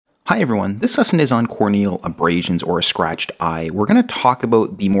Hi everyone, this lesson is on corneal abrasions or a scratched eye. We're going to talk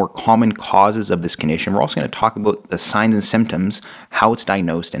about the more common causes of this condition. We're also going to talk about the signs and symptoms, how it's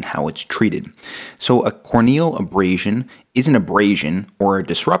diagnosed, and how it's treated. So a corneal abrasion is an abrasion or a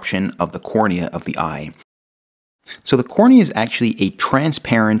disruption of the cornea of the eye. So the cornea is actually a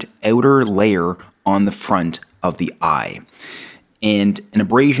transparent outer layer on the front of the eye. And an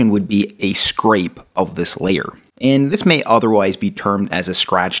abrasion would be a scrape of this layer. And this may otherwise be termed as a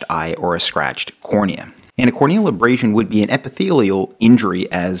scratched eye or a scratched cornea. And a corneal abrasion would be an epithelial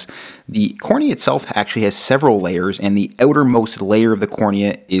injury, as the cornea itself actually has several layers, and the outermost layer of the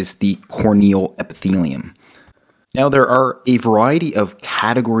cornea is the corneal epithelium. Now, there are a variety of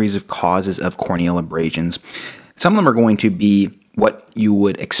categories of causes of corneal abrasions. Some of them are going to be what you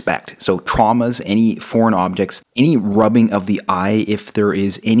would expect. So traumas, any foreign objects, any rubbing of the eye, if there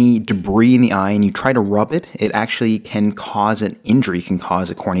is any debris in the eye and you try to rub it, it actually can cause an injury, can cause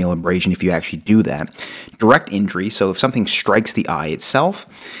a corneal abrasion if you actually do that. Direct injury, so if something strikes the eye itself,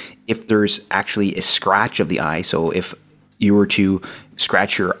 if there's actually a scratch of the eye, so if you were to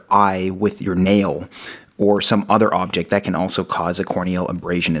scratch your eye with your nail or some other object, that can also cause a corneal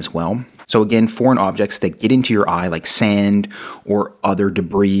abrasion as well. So again, foreign objects that get into your eye, like sand or other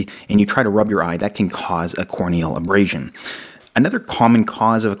debris, and you try to rub your eye, that can cause a corneal abrasion. Another common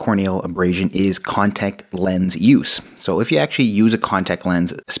cause of a corneal abrasion is contact lens use. So if you actually use a contact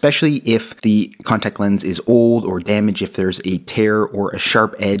lens, especially if the contact lens is old or damaged, if there's a tear or a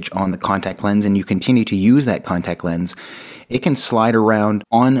sharp edge on the contact lens and you continue to use that contact lens, it can slide around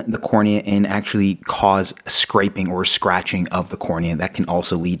on the cornea and actually cause scraping or scratching of the cornea. That can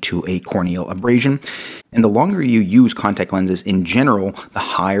also lead to a corneal abrasion. And the longer you use contact lenses in general, the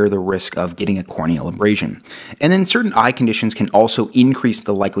higher the risk of getting a corneal abrasion. And then certain eye conditions can also increase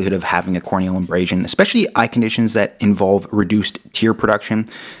the likelihood of having a corneal abrasion, especially eye conditions that involve reduced tear production.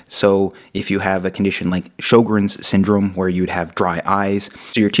 So if you have a condition like Sjogren's syndrome, where you'd have dry eyes,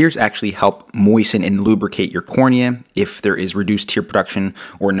 so your tears actually help moisten and lubricate your cornea. If there is reduced tear production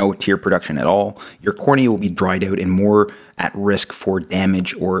or no tear production at all, your cornea will be dried out and more at risk for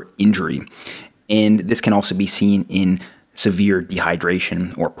damage or injury. And this can also be seen in severe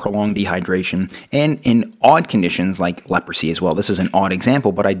dehydration or prolonged dehydration, and in odd conditions like leprosy as well. This is an odd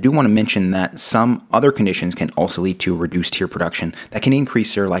example, but I do want to mention that some other conditions can also lead to reduced tear production that can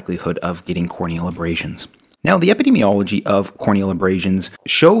increase their likelihood of getting corneal abrasions. Now, the epidemiology of corneal abrasions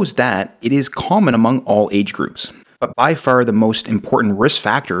shows that it is common among all age groups. But by far the most important risk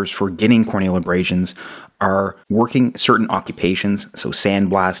factors for getting corneal abrasions are working certain occupations, so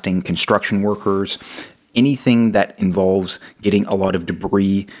sandblasting, construction workers, anything that involves getting a lot of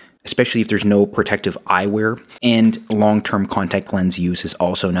debris, especially if there's no protective eyewear, and long-term contact lens use is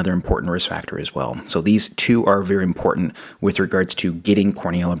also another important risk factor as well. So these two are very important with regards to getting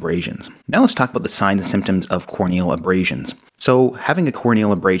corneal abrasions. Now let's talk about the signs and symptoms of corneal abrasions. So having a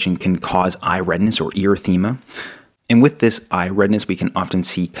corneal abrasion can cause eye redness or erythema. And with this eye redness, we can often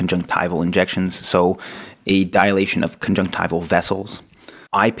see conjunctival injections, so a dilation of conjunctival vessels.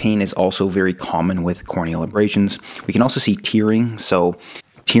 Eye pain is also very common with corneal abrasions. We can also see tearing, so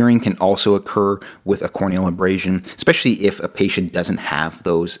tearing can also occur with a corneal abrasion, especially if a patient doesn't have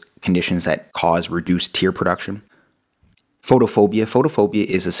those conditions that cause reduced tear production. Photophobia. Photophobia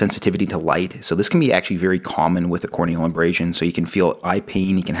is a sensitivity to light, so this can be actually very common with a corneal abrasion. So you can feel eye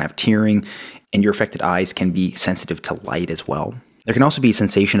pain, you can have tearing, and your affected eyes can be sensitive to light as well. There can also be a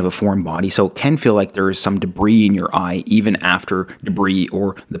sensation of a foreign body, so it can feel like there is some debris in your eye even after debris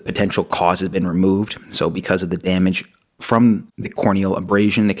or the potential cause has been removed. So because of the damage from the corneal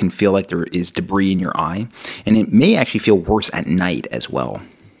abrasion, it can feel like there is debris in your eye, and it may actually feel worse at night as well,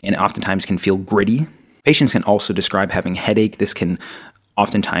 and it oftentimes can feel gritty. Patients can also describe having headache. This can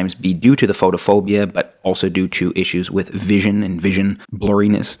oftentimes be due to the photophobia, but also due to issues with vision and vision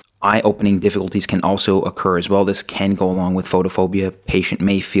blurriness. Eye-opening difficulties can also occur as well. This can go along with photophobia. Patient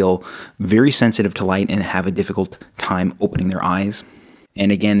may feel very sensitive to light and have a difficult time opening their eyes.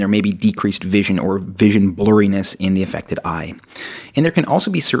 And again, there may be decreased vision or vision blurriness in the affected eye. And there can also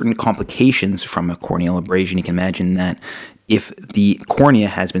be certain complications from a corneal abrasion. You can imagine that if the cornea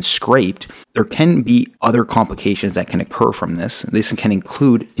has been scraped, there can be other complications that can occur from this. This can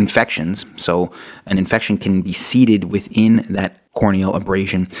include infections. So an infection can be seated within that corneal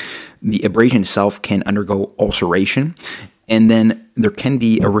abrasion. The abrasion itself can undergo ulceration, and then there can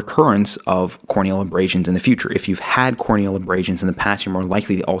be a recurrence of corneal abrasions in the future. If you've had corneal abrasions in the past, you're more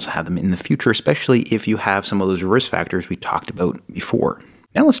likely to also have them in the future, especially if you have some of those risk factors we talked about before.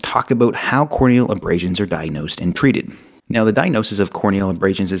 Now let's talk about how corneal abrasions are diagnosed and treated. Now, the diagnosis of corneal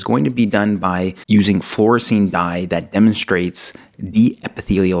abrasions is going to be done by using fluorescein dye that demonstrates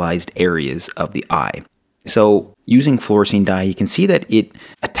de-epithelialized areas of the eye. So using fluorescein dye, you can see that it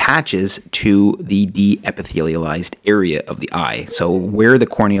attaches to the de-epithelialized area of the eye. So where the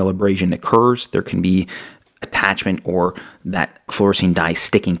corneal abrasion occurs, there can be attachment or that fluorescein dye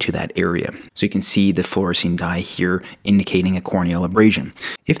sticking to that area. So you can see the fluorescein dye here indicating a corneal abrasion.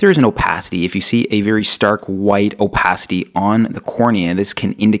 If there is an opacity, if you see a very stark white opacity on the cornea, this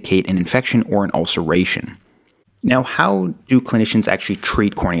can indicate an infection or an ulceration. Now, how do clinicians actually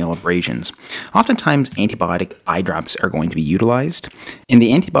treat corneal abrasions? Oftentimes, antibiotic eye drops are going to be utilized, and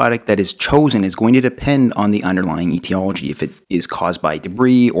the antibiotic that is chosen is going to depend on the underlying etiology. If it is caused by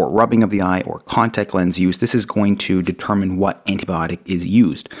debris or rubbing of the eye or contact lens use, this is going to determine what antibiotic is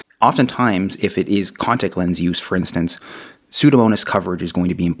used. Oftentimes, if it is contact lens use, for instance, Pseudomonas coverage is going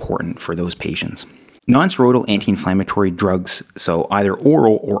to be important for those patients. Non-steroidal anti-inflammatory drugs, so either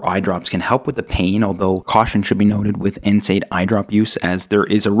oral or eye drops, can help with the pain, although caution should be noted with NSAID eye drop use, as there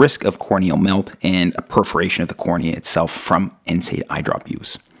is a risk of corneal melt and a perforation of the cornea itself from NSAID eye drop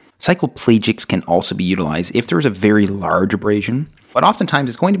use. Cycloplegics can also be utilized if there is a very large abrasion, but oftentimes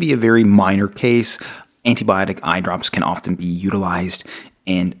it's going to be a very minor case. Antibiotic eye drops can often be utilized,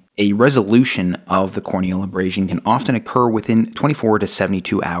 and a resolution of the corneal abrasion can often occur within 24 to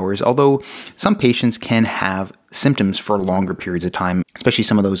 72 hours, although some patients can have symptoms for longer periods of time, especially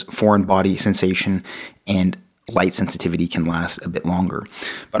some of those foreign body sensation and light sensitivity can last a bit longer.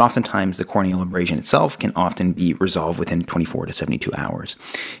 But oftentimes the corneal abrasion itself can often be resolved within 24 to 72 hours.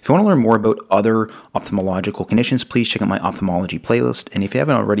 If you want to learn more about other ophthalmological conditions, please check out my ophthalmology playlist. And if you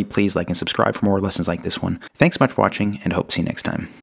haven't already, please like and subscribe for more lessons like this one. Thanks so much for watching, and hope to see you next time.